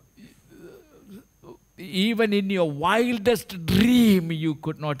 even in your wildest dream, you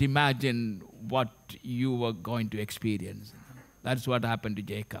could not imagine what you were going to experience. That's what happened to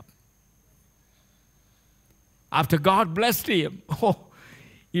Jacob. After God blessed him,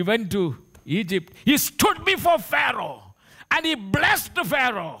 he went to Egypt. He stood before Pharaoh, and he blessed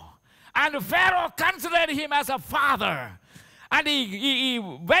Pharaoh. And Pharaoh considered him as a father. And he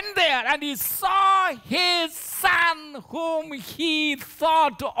went there and he saw his son, whom he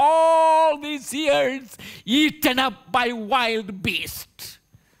thought all these years eaten up by wild beasts.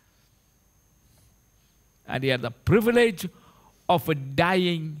 And he had the privilege of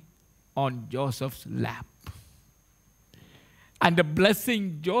dying on Joseph's lap and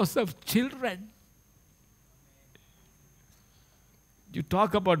blessing Joseph's children. You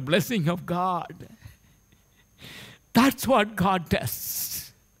talk about blessing of God. That's what God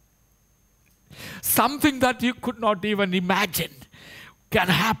does. Something that you could not even imagine can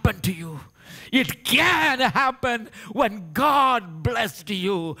happen to you. It can happen when God blessed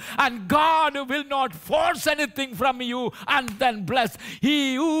you. And God will not force anything from you and then bless.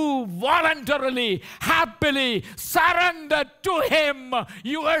 He who voluntarily, happily surrender to Him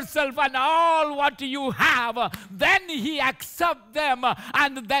yourself and all what you have, then He accepts them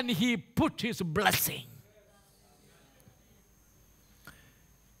and then He put His blessing.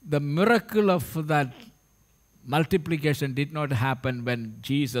 The miracle of that multiplication did not happen when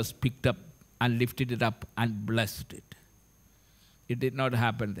Jesus picked up and lifted it up and blessed it. It did not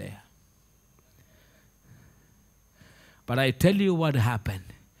happen there. But I tell you what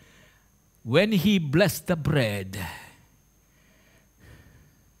happened. When He blessed the bread,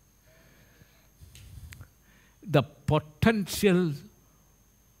 the potential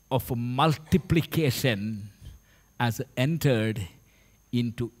of multiplication has entered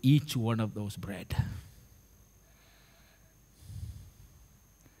into each one of those bread.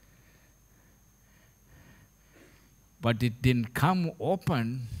 But it didn't come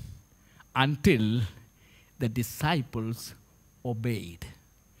open until the disciples obeyed.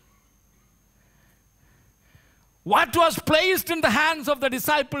 What was placed in the hands of the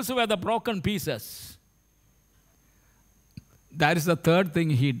disciples were the broken pieces. That is the third thing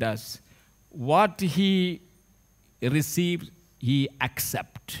He does. What He receives, He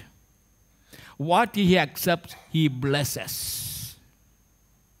accepts. What He accepts, He blesses.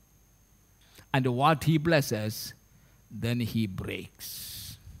 And what He blesses, then He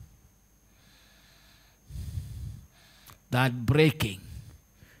breaks. That breaking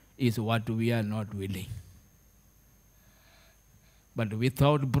is what we are not willing. But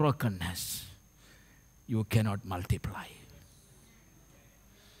without brokenness, you cannot multiply.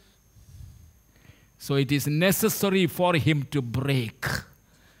 So it is necessary for him to break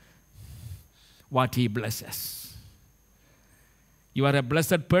what he blesses. You are a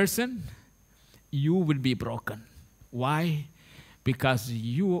blessed person, you will be broken. Why? Because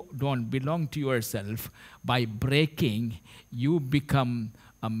you don't belong to yourself. By breaking, you become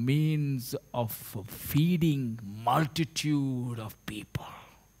a means of feeding multitude of people.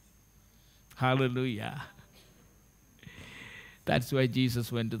 Hallelujah. That's why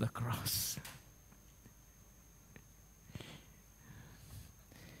Jesus went to the cross.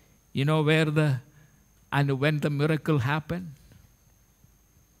 You know when the miracle happened?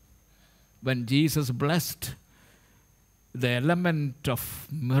 When Jesus blessed, the element of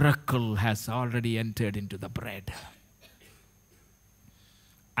miracle has already entered into the bread.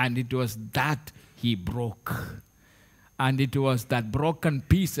 And it was that he broke. And it was that broken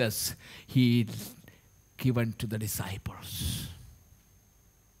pieces he given to the disciples.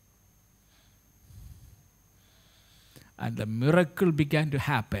 And the miracle began to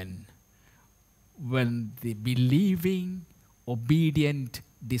happen when the believing, obedient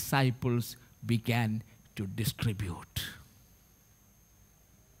disciples began to distribute.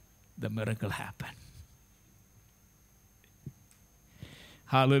 The miracle happened.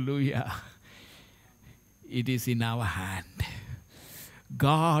 Hallelujah. It is in our hand.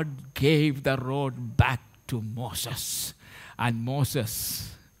 God gave the road back to Moses. And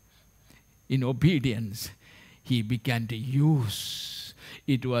Moses, in obedience, he began to use.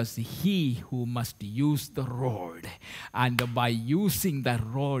 It was he who must use the rod. And by using the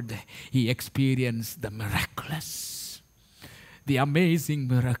rod, he experienced the miraculous, the amazing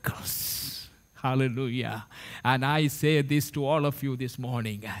miracles. Hallelujah. And I say this to all of you this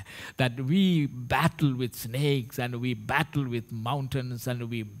morning, that we battle with snakes, and we battle with mountains, and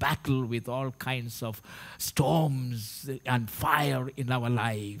we battle with all kinds of storms and fire in our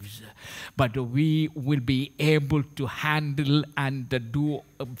lives. But we will be able to handle and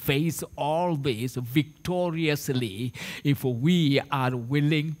face all this victoriously if we are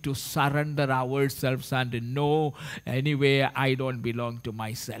willing to surrender ourselves and know, anyway, I don't belong to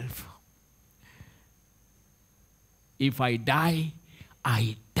myself. If I die,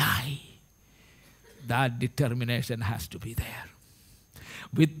 I die. That determination has to be there.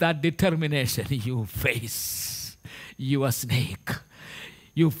 With that determination, you face your snake.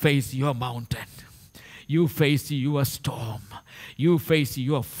 You face your mountain. You face your storm. You face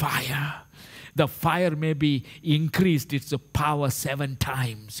your fire. The fire may be increased its power 7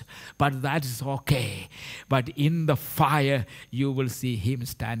 times, but that is okay. But in the fire, you will see him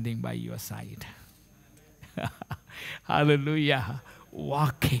standing by your side. Hallelujah.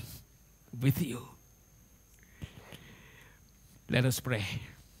 Walking with you. Let us pray.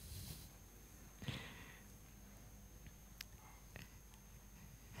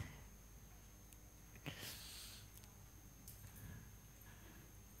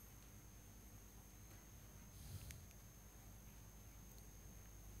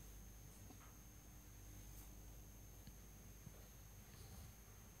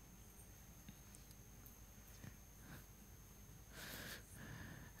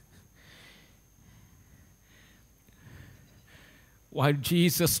 While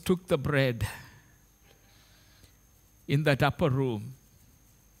Jesus took the bread in that upper room,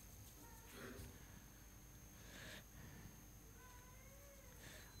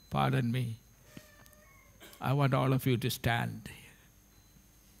 pardon me, I want all of you to stand.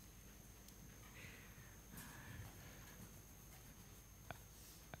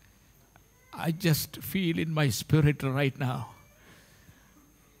 I just feel in my spirit right now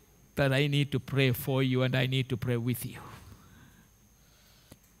that I need to pray for you and I need to pray with you.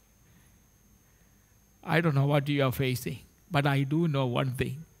 I don't know what you are facing, but I do know one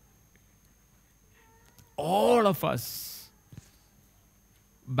thing. All of us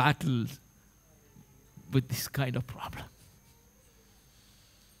battle with this kind of problem.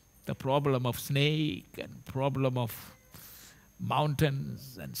 The problem of snake and problem of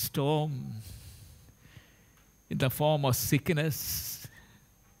mountains and storm in the form of sickness.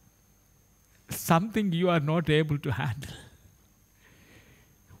 Something you are not able to handle.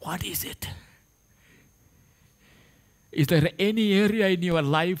 What is it? Is there any area in your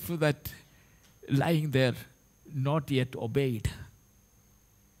life that lying there not yet obeyed?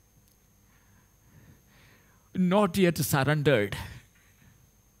 Not yet surrendered?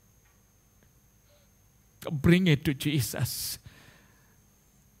 Bring it to Jesus.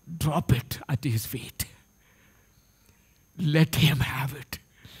 Drop it at his feet. Let him have it.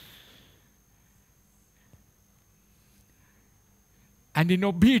 And in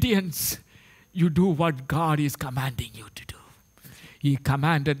obedience, you do what God is commanding you to do. He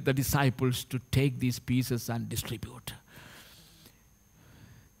commanded the disciples to take these pieces and distribute.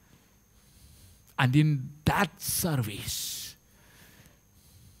 And in that service,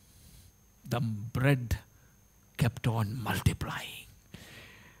 the bread kept on multiplying.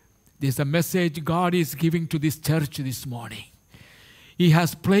 There's a message God is giving to this church this morning. He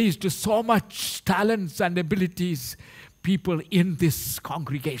has placed so much talents and abilities, people in this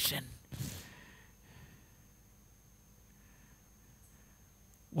congregation.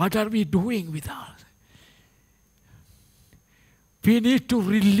 What are we doing with us? We need to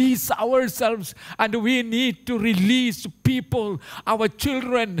release ourselves, and we need to release people, our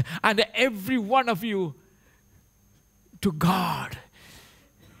children, and every one of you to God.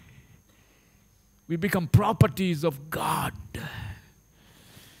 We become properties of God.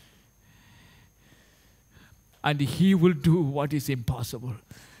 And He will do what is impossible.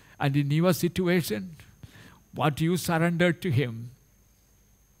 And in your situation, what you surrender to Him,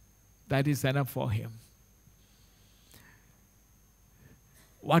 that is enough for Him.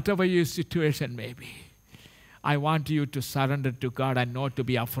 Whatever your situation may be, I want you to surrender to God and not to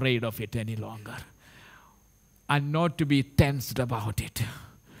be afraid of it any longer. And not to be tensed about it.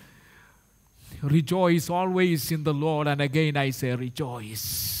 Rejoice always in the Lord. And again I say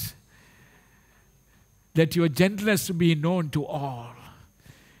rejoice. Let your gentleness be known to all.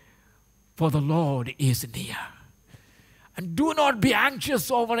 For the Lord is near. And do not be anxious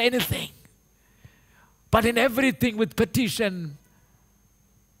over anything. But in everything with petition,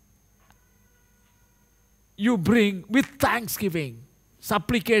 you bring with thanksgiving,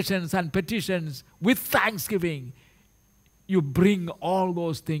 supplications and petitions with thanksgiving. You bring all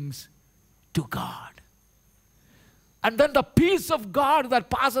those things to God. And then the peace of God that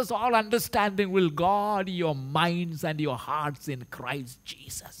passes all understanding will guard your minds and your hearts in Christ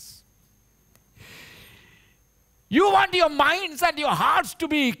Jesus. You want your minds and your hearts to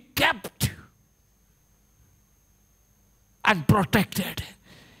be kept and protected.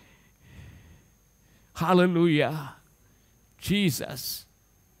 Hallelujah. Jesus.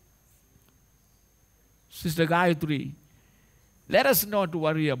 Sister Gayatri, let us not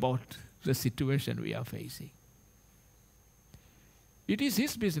worry about the situation we are facing. It is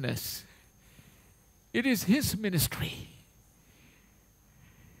His business. It is His ministry.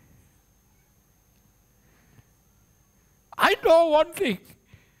 I know one thing,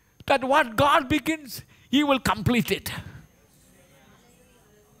 that what God begins, He will complete it.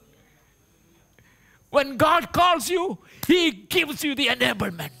 When God calls you, He gives you the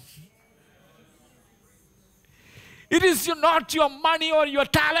enablement. It is not your money or your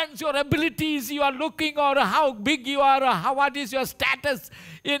talents, your abilities you are looking, or how big you are, or what is your status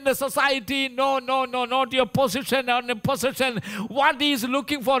in the society. No, not your position or possession. What He is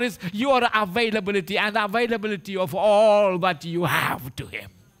looking for is your availability, and availability of all that you have to Him.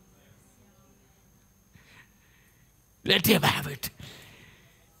 Let Him have it.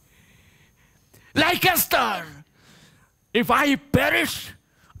 Like Esther, if I perish,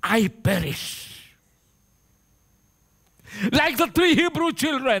 I perish. Like the 3 Hebrew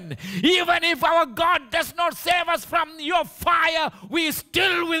children, even if our God does not save us from your fire, we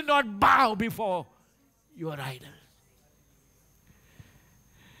still will not bow before your idol.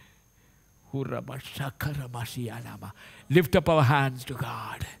 Lift up our hands to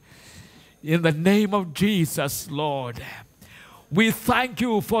God. In the name of Jesus, Lord, we thank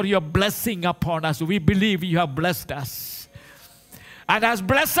you for your blessing upon us. We believe you have blessed us. And as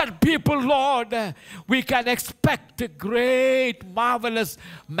blessed people, Lord, we can expect great, marvelous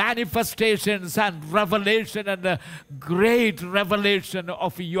manifestations and revelation, and a great revelation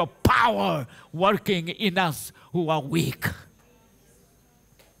of your power working in us who are weak.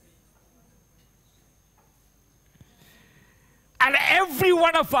 And every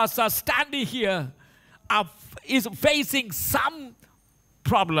one of us are standing here is facing some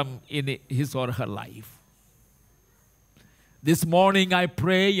problem in his or her life. This morning I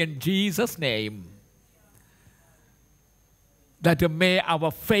pray in Jesus' name that may our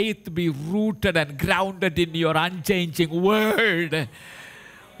faith be rooted and grounded in your unchanging word,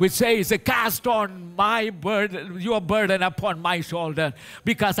 which says, cast on my burden, your burden upon my shoulder,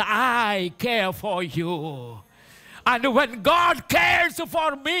 because I care for you. And when God cares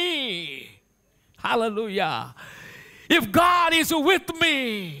for me, hallelujah, if God is with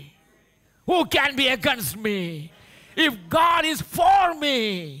me, who can be against me? If God is for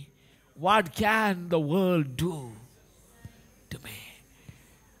me, what can the world do to me?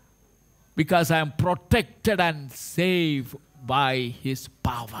 Because I am protected and saved by His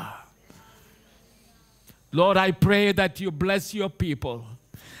power. Lord, I pray that you bless your people.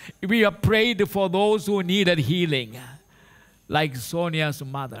 We have prayed for those who needed healing, like Sonia's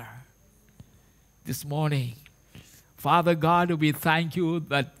mother. This morning, Father God, we thank you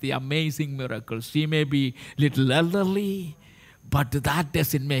that the amazing miracles. She may be little elderly, but that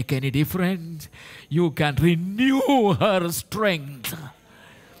doesn't make any difference. You can renew her strength.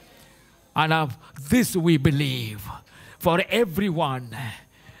 And of this we believe for everyone.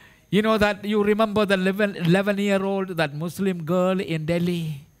 You know that you remember the 11-year-old, that Muslim girl in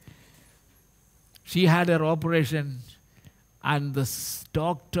Delhi? She had her operation and the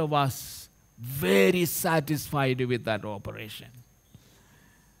doctor was very satisfied with that operation.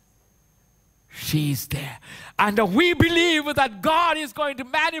 She's there. And we believe that God is going to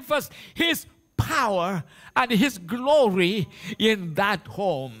manifest His power and His glory in that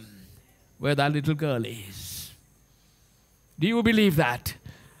home where that little girl is. Do you believe that?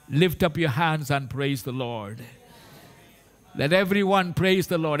 Lift up your hands and praise the Lord. Let everyone praise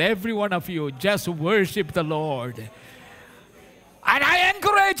the Lord. Every one of you, just worship the Lord. And I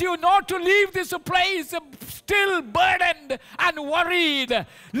encourage you not to leave this place still burdened and worried.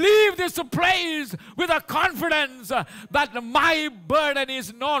 Leave this place with a confidence that my burden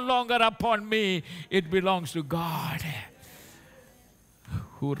is no longer upon me. It belongs to God.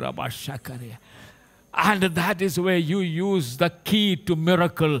 And that is where you use the key to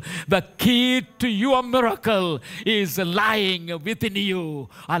miracle. The key to your miracle is lying within you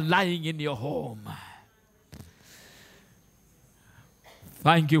and lying in your home.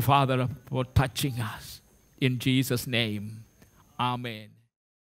 Thank you, Father, for touching us. In Jesus' name, amen.